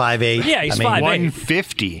 he's only 5'8". Yeah, he's 5'8".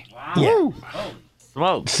 150. Yeah.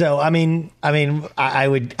 Whoa. So I mean, I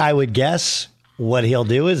would guess what he'll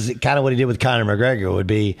do is kind of what he did with Conor McGregor would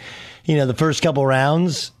be, you know, the first couple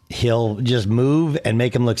rounds he'll just move and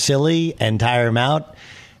make him look silly and tire him out.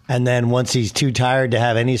 And then once he's too tired to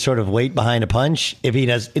have any sort of weight behind a punch, if he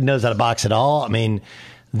knows how to box at all, I mean,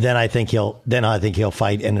 then I think he'll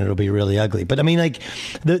fight and it'll be really ugly. But I mean, like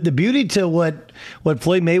the beauty to what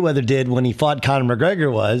Floyd Mayweather did when he fought Conor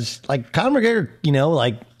McGregor was like Conor McGregor, you know,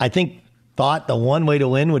 like I think thought the one way to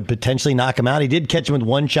win would potentially knock him out. He did catch him with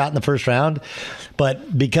one shot in the first round,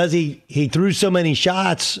 but because he threw so many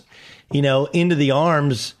shots, you know, into the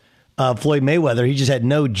arms of Floyd Mayweather, he just had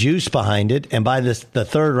no juice behind it. And by the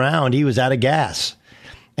third round, he was out of gas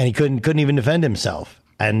and he couldn't even defend himself.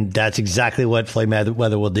 And that's exactly what Floyd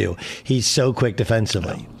Mayweather will do. He's so quick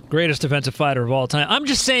defensively. Greatest defensive fighter of all time. I'm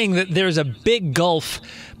just saying that there's a big gulf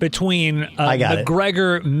between the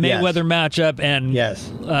McGregor-Mayweather matchup and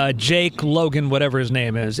Jake Logan, whatever his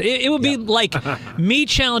name is. It would be like me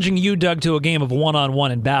challenging you, Doug, to a game of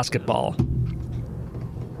one-on-one in basketball.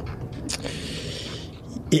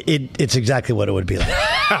 It's exactly what it would be like.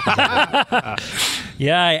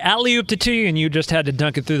 Yeah, I alley-ooped it to you, and you just had to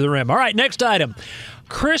dunk it through the rim. All right, next item.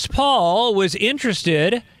 Chris Paul was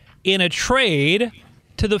interested in a trade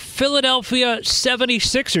to the Philadelphia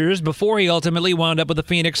 76ers before he ultimately wound up with the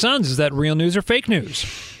Phoenix Suns. Is that real news or fake news?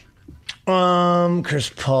 Chris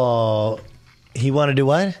Paul, he wanted to do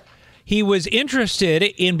what? He was interested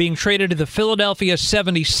in being traded to the Philadelphia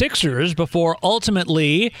 76ers before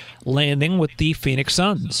ultimately landing with the Phoenix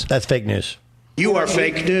Suns. That's fake news. You are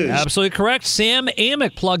fake news. Absolutely correct. Sam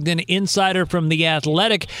Amick, plugged-in insider from The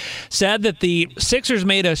Athletic, said that the Sixers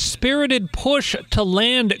made a spirited push to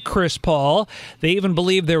land Chris Paul. They even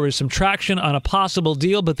believed there was some traction on a possible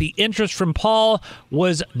deal, but the interest from Paul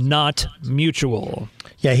was not mutual.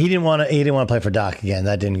 Yeah, he didn't want to play for Doc again.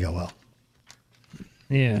 That didn't go well.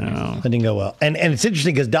 Yeah, that didn't go well. And it's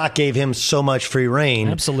interesting because Doc gave him so much free reign.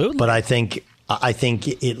 Absolutely. But I think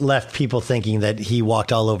it left people thinking that he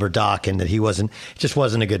walked all over Doc and that it just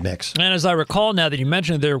wasn't a good mix. And as I recall now that you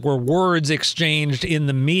mentioned, there were words exchanged in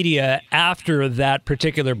the media after that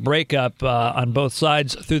particular breakup on both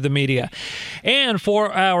sides through the media. And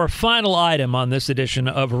for our final item on this edition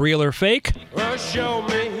of Real or Fake. Well, show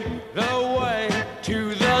me the way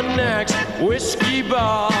to the next whiskey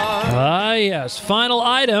bar. Yes. Final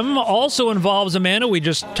item also involves a man who we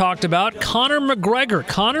just talked about, Conor McGregor.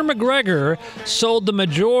 Conor McGregor sold the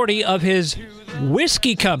majority of his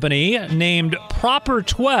whiskey company named Proper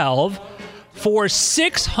 12 for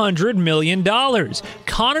 $600 million.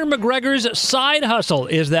 Conor McGregor's side hustle.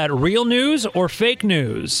 Is that real news or fake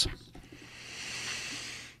news?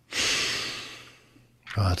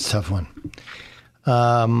 Oh, that's a tough one.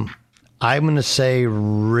 I'm going to say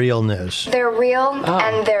real news. They're real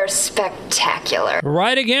and they're spectacular.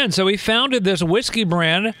 Right again. So he founded this whiskey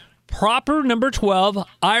brand, Proper Number 12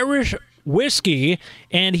 Irish whiskey,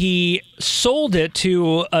 and he sold it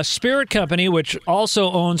to a spirit company, which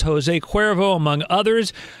also owns Jose Cuervo, among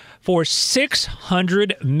others, for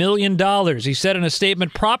 $600 million. He said in a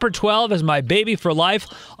statement, Proper 12 is my baby for life.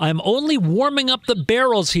 I'm only warming up the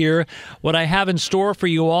barrels here. What I have in store for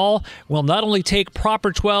you all will not only take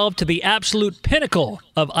Proper 12 to the absolute pinnacle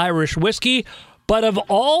of Irish whiskey, but of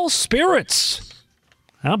all spirits.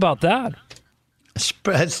 How about that?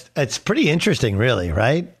 It's pretty interesting, really,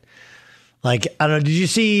 right? Like, I don't know, did you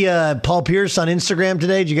see Paul Pierce on Instagram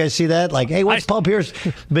today? Did you guys see that? Like, hey, what's Paul Pierce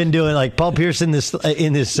been doing? Like, Paul Pierce in this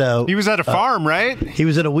he was at a farm, right? He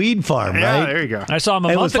was at a weed farm, right? Yeah, there you go. I saw him a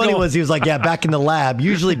month ago. What's funny was he was like, yeah, back in the lab.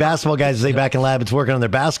 Usually basketball guys say back in the lab, it's working on their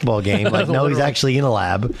basketball game. Like, no, he's actually in a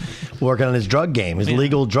lab working on his drug game, his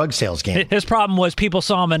legal drug sales game. His problem was people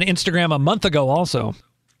saw him on Instagram a month ago also.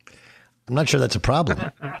 I'm not sure that's a problem.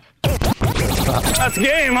 That's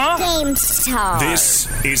game, huh? Game time. This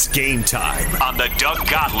is Game Time on the Doug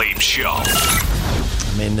Gottlieb Show.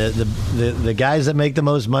 I mean, the guys that make the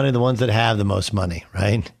most money are the ones that have the most money,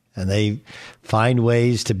 right? And they find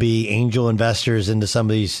ways to be angel investors into some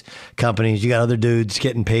of these companies. You got other dudes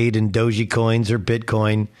getting paid in Doge coins or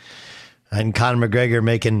Bitcoin, and Conor McGregor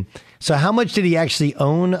making. So how much did he actually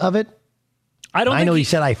own of it? I know he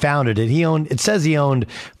said I founded it. It says he owned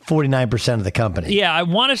 49% of the company. Yeah, I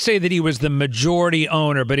want to say that he was the majority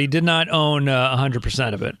owner, but he did not own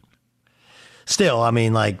 100% of it. Still, I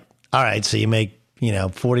mean, like, all right, so you make,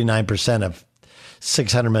 49% of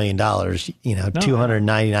 $600 million,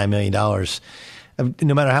 $299 million.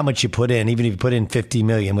 No matter how much you put in, even if you put in $50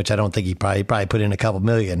 million, which I don't think he probably put in a couple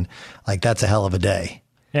million, like, that's a hell of a day.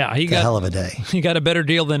 Yeah, a hell of a day. He got a better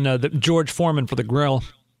deal than George Foreman for the grill.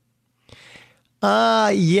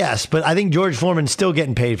 Yes, but I think George Foreman's still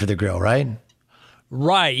getting paid for the grill, right?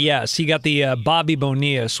 Right, yes. He got the Bobby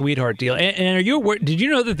Bonilla sweetheart deal. And did you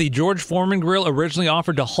know that the George Foreman grill originally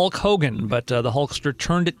offered to Hulk Hogan, but the Hulkster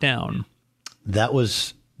turned it down? That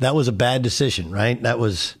was a bad decision, right? That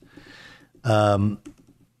was I'd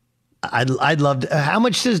love to, how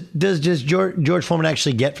much does George Foreman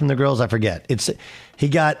actually get from the grills? I forget. He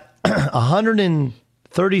got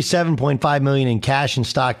 $137.5 million in cash and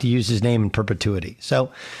stock to use his name in perpetuity. So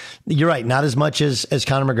you're right, not as much as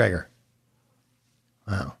Conor McGregor.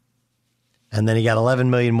 Wow. And then he got $11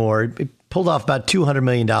 million more. It pulled off about $200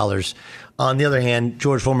 million. On the other hand,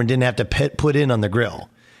 George Foreman didn't have to put in on the grill.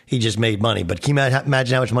 He just made money. But can you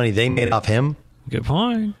imagine how much money they made off him? Good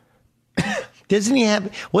point. Wasn't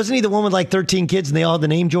he the one with like 13 kids and they all had the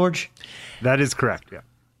name George? That is correct, yeah.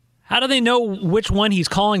 How do they know which one he's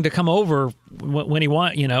calling to come over when he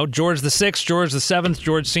wants, George the 6th, George the 7th,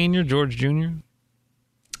 George Sr., George Jr.?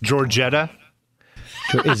 Georgetta.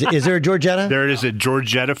 Is there a Georgetta? There is a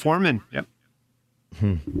Georgetta Foreman. Yep.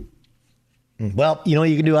 Well, you know what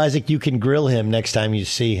you can do, Isaac? You can grill him next time you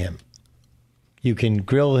see him. You can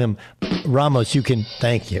grill him. Ramos, you can.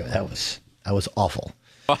 Thank you. That was awful.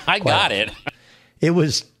 Well, I got it. It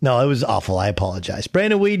was awful. I apologize.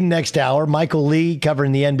 Brandon Weeden next hour. Michael Lee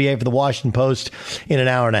covering the NBA for the Washington Post in an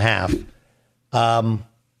hour and a half.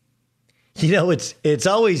 It's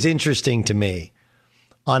always interesting to me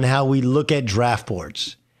on how we look at draft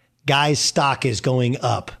boards. Guys' stock is going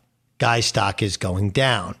up. Guys' stock is going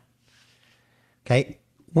down. Okay.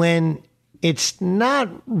 When it's not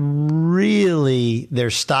really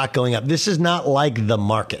their stock going up. This is not like the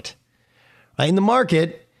market. Right? In the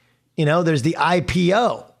market, there's the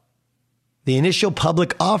IPO, the initial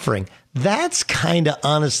public offering. That's kind of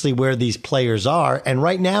honestly where these players are. And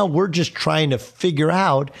right now, we're just trying to figure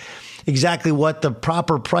out exactly what the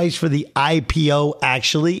proper price for the IPO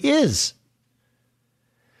actually is.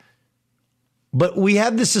 But we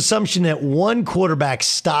have this assumption that one quarterback's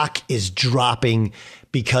stock is dropping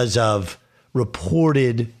because of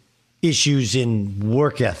reported issues in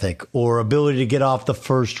work ethic or ability to get off the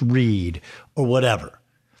first read or whatever.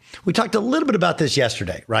 We talked a little bit about this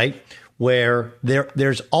yesterday, right? Where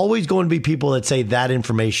there's always going to be people that say that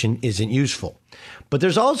information isn't useful. But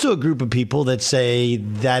there's also a group of people that say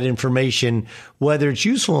that information, whether it's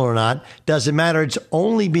useful or not, doesn't matter. It's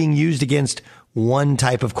only being used against one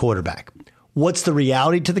type of quarterback. What's the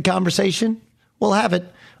reality to the conversation? We'll have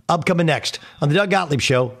it upcoming next on the Doug Gottlieb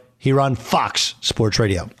Show here on Fox Sports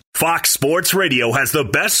Radio. Fox Sports Radio has the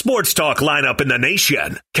best sports talk lineup in the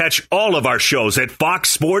nation. Catch all of our shows at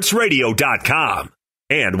foxsportsradio.com.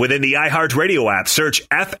 And within the iHeartRadio app, search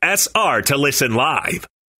FSR to listen live.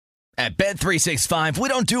 At Bet365, we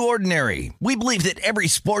don't do ordinary. We believe that every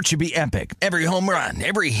sport should be epic. Every home run,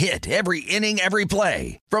 every hit, every inning, every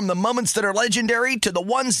play. From the moments that are legendary to the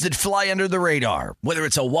ones that fly under the radar. Whether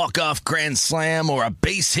it's a walk-off grand slam or a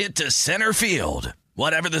base hit to center field.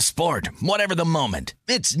 Whatever the sport, whatever the moment,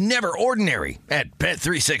 it's never ordinary at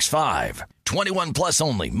Bet365. 21 plus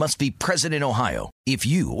only. Must be present in Ohio. If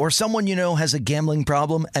you or someone you know has a gambling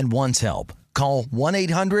problem and wants help, call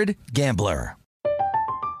 1-800-GAMBLER.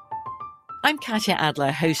 I'm Katya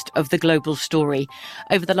Adler, host of The Global Story.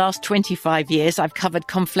 Over the last 25 years, I've covered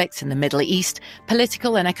conflicts in the Middle East,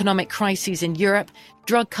 political and economic crises in Europe,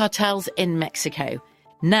 drug cartels in Mexico.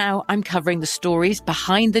 Now I'm covering the stories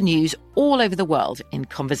behind the news all over the world in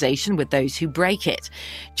conversation with those who break it.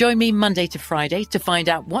 Join me Monday to Friday to find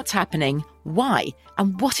out what's happening, why,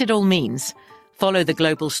 and what it all means. Follow The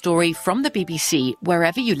Global Story from the BBC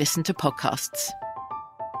wherever you listen to podcasts.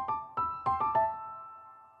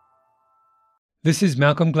 This is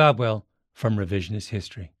Malcolm Gladwell from Revisionist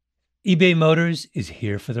History. eBay Motors is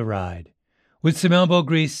here for the ride. With some elbow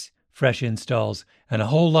grease, fresh installs, and a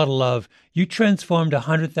whole lot of love, you transformed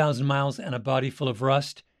 100,000 miles and a body full of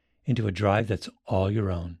rust into a drive that's all your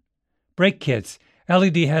own. Brake kits,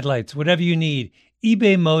 LED headlights, whatever you need,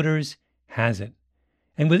 eBay Motors has it.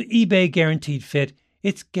 And with eBay Guaranteed Fit,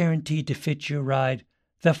 it's guaranteed to fit your ride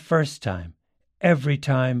the first time, every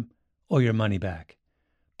time, or your money back.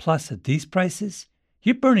 Plus, at these prices,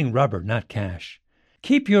 you're burning rubber, not cash.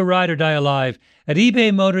 Keep your ride or die alive at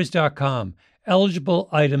ebaymotors.com. Eligible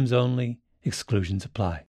items only. Exclusions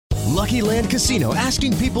apply. Lucky Land Casino,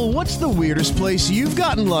 asking people, what's the weirdest place you've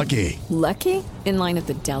gotten lucky? Lucky? In line at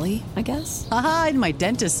the deli, I guess? Aha, in my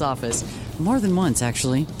dentist's office. More than once,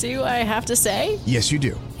 actually. Do I have to say? Yes, you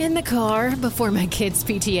do. In the car before my kids'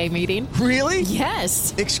 PTA meeting. Really?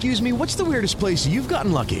 Yes. Excuse me, what's the weirdest place you've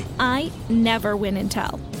gotten lucky? I never win and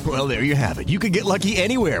tell. Well, there you have it. You can get lucky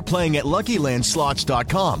anywhere, playing at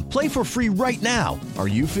LuckyLandSlots.com. Play for free right now. Are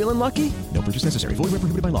you feeling lucky? No purchase necessary. Void where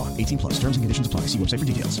prohibited by law. 18 plus. Terms and conditions apply. See website for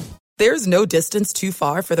details. There's no distance too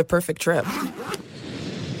far for the perfect trip.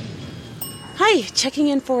 Hi, checking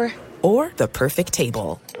in for... Or the perfect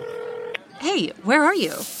table. Hey, where are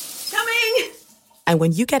you? Coming! And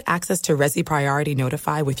when you get access to Resi Priority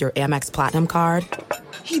Notify with your Amex Platinum card...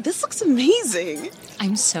 Hey, this looks amazing!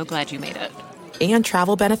 I'm so glad you made it. And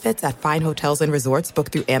travel benefits at fine hotels and resorts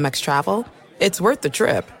booked through Amex Travel, it's worth the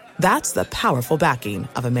trip. That's the powerful backing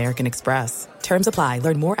of American Express. Terms apply.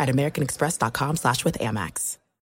 Learn more at americanexpress.com/withAmex.